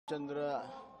Ramchandra,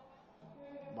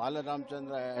 Bala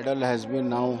Ramchandra idol has been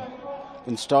now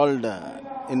installed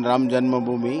in Ram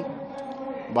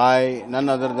Janmabhoomi by none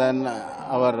other than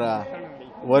our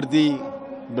worthy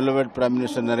beloved Prime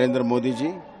Minister Narendra Modi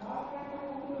ji.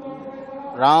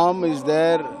 Ram is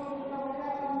there,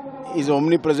 is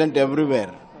omnipresent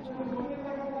everywhere.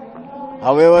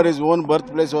 However, his own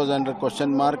birthplace was under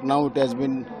question mark. Now it has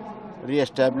been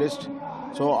re-established.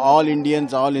 So all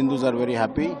Indians, all Hindus are very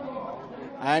happy.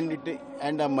 And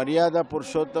a Maryada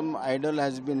Purushottam idol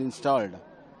has been installed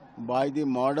by the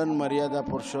modern Maryada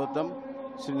Purushottam,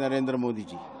 Sri Narendra Modi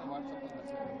ji.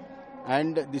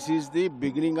 And this is the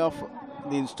beginning of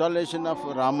the installation of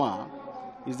Rama,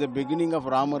 is the beginning of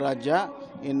Rama Rajya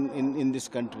in this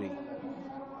country.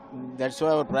 That's why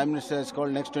our Prime Minister has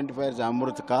called next 25 years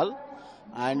Amrit Kal,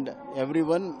 and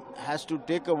everyone has to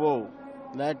take a vow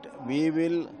that we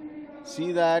will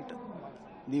see that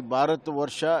the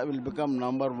Bharatvarsha will become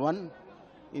 #1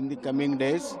 in the coming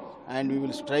days, and we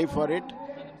will strive for it,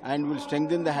 and we will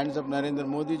strengthen the hands of Narendra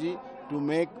Modi ji to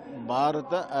make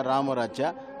Bharat a Rama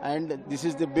Rajya, and this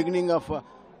is the beginning of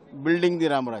building the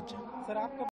Rama Rajya.